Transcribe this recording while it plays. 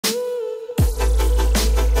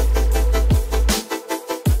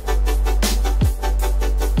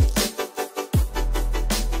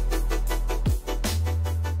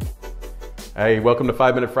Hey, welcome to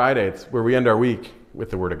 5 Minute Friday. It's where we end our week with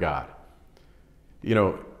the Word of God. You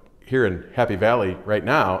know, here in Happy Valley right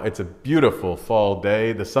now, it's a beautiful fall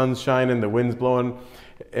day. The sun's shining, the wind's blowing,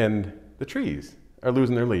 and the trees are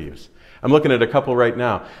losing their leaves. I'm looking at a couple right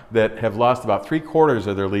now that have lost about 3/4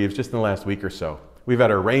 of their leaves just in the last week or so. We've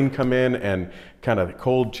had our rain come in and kind of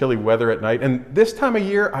cold, chilly weather at night. And this time of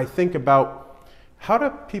year, I think about how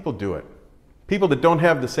do people do it? People that don't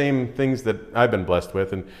have the same things that I've been blessed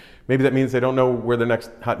with, and maybe that means they don't know where their next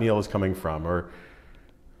hot meal is coming from, or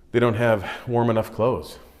they don't have warm enough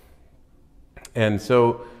clothes. And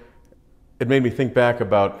so it made me think back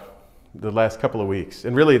about the last couple of weeks.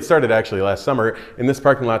 And really, it started actually last summer. In this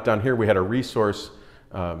parking lot down here, we had a resource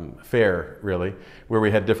fair, really, where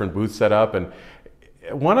we had different booths set up. And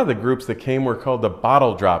one of the groups that came were called the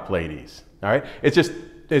Bottle Drop Ladies. All right, it's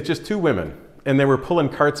just two women, and they were pulling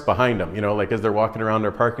carts behind them, you know, like as they're walking around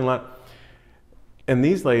their parking lot. And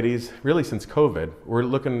these ladies, really since COVID, were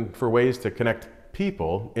looking for ways to connect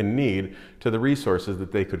people in need to the resources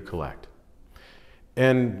that they could collect.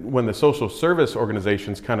 And when the social service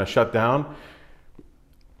organizations kind of shut down,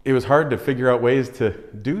 it was hard to figure out ways to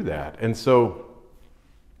do that. And so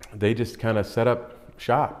they just kind of set up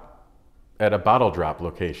shop at a bottle drop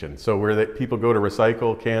location. So where people go to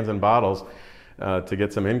recycle cans and bottles to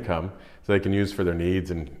get some income so they can use for their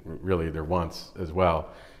needs and really their wants as well.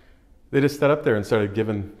 They just sat up there and started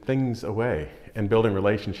giving things away and building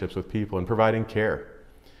relationships with people and providing care.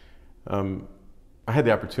 I had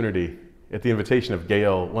the opportunity, at the invitation of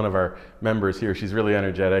Gail, one of our members here, she's really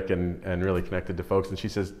energetic and really connected to folks, and she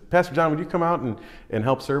says, "Pastor John, would you come out and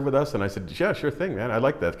help serve with us?" And I said, "Yeah, sure thing, man. I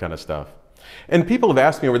like that kind of stuff." And people have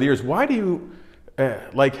asked me over the years, why do you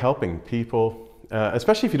like helping people,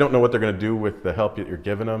 especially if you don't know what they're going to do with the help that you're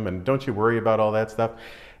giving them, and don't you worry about all that stuff?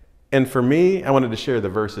 And for me, I wanted to share the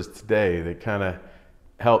verses today that kind of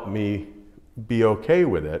helped me be okay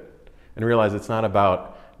with it and realize it's not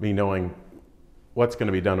about me knowing what's going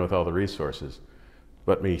to be done with all the resources,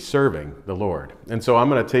 but me serving the Lord. And so I'm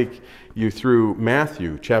going to take you through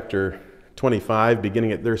Matthew chapter 25,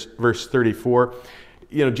 beginning at verse 34.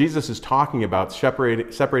 You know, Jesus is talking about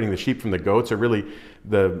separating the sheep from the goats, or really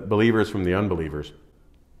the believers from the unbelievers.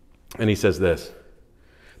 And he says this,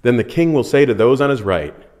 "Then the king will say to those on his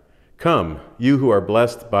right, 'Come, you who are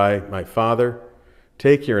blessed by my Father,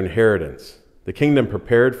 take your inheritance, the kingdom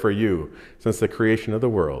prepared for you since the creation of the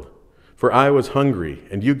world. For I was hungry,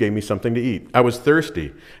 and you gave me something to eat. I was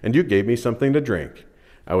thirsty, and you gave me something to drink.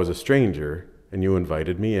 I was a stranger, and you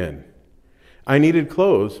invited me in. I needed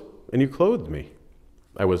clothes, and you clothed me.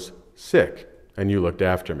 I was sick, and you looked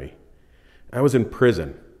after me. I was in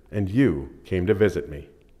prison, and you came to visit me.'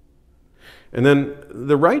 And then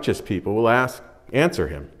the righteous people will answer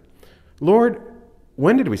him, 'Lord,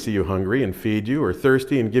 when did we see you hungry and feed you, or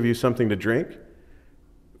thirsty and give you something to drink?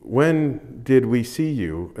 When did we see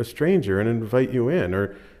you a stranger and invite you in,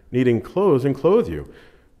 or needing clothes and clothe you?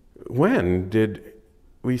 When did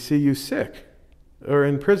we see you sick or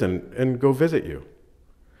in prison and go visit you?'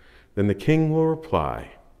 Then the king will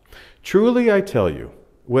reply, 'Truly I tell you,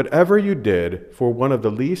 whatever you did for one of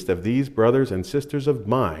the least of these brothers and sisters of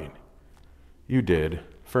mine, you did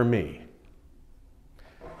for me.'"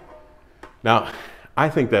 Now, I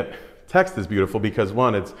think that text is beautiful because,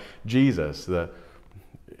 one, it's Jesus,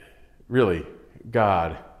 really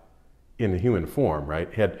God in the human form,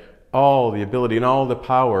 right? He had all the ability and all the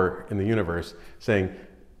power in the universe, saying,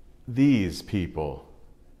 "These people,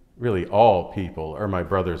 really all people, are my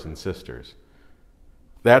brothers and sisters."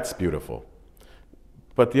 That's beautiful.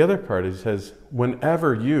 But the other part is, he says,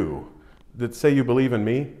 whenever you, that say you believe in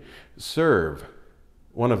me, serve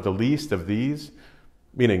one of the least of these,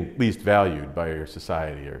 meaning least valued by your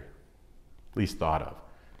society or least thought of.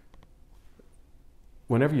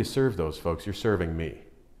 Whenever you serve those folks, you're serving me.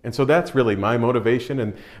 And so that's really my motivation,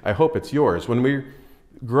 and I hope it's yours. When we're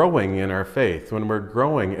growing in our faith, when we're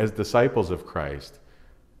growing as disciples of Christ,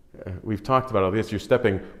 we've talked about all this, you're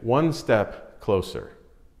stepping one step closer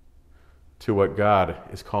to what God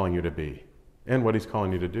is calling you to be and what he's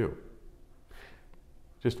calling you to do.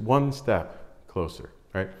 Just one step closer,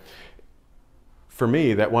 right? For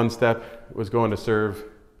me, that one step was going to serve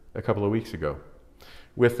a couple of weeks ago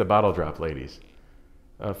with the Bottle Drop Ladies.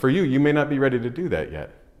 For you, you may not be ready to do that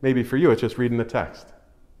yet. Maybe for you, it's just reading the text,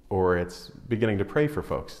 or it's beginning to pray for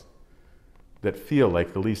folks that feel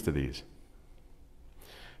like the least of these.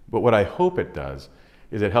 But what I hope it does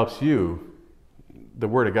is it helps you, the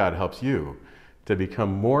Word of God helps you to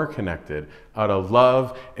become more connected out of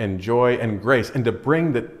love and joy and grace, and to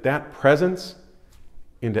bring that presence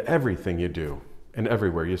into everything you do and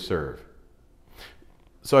everywhere you serve.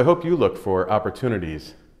 So I hope you look for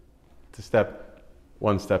opportunities to step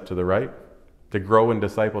one step to the right, to grow in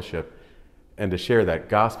discipleship, and to share that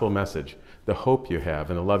gospel message, the hope you have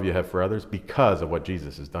and the love you have for others because of what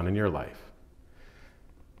Jesus has done in your life.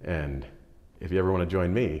 And if you ever want to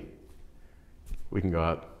join me, we can go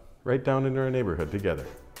out right down into our neighborhood together.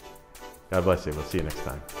 God bless you. We'll see you next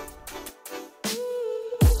time.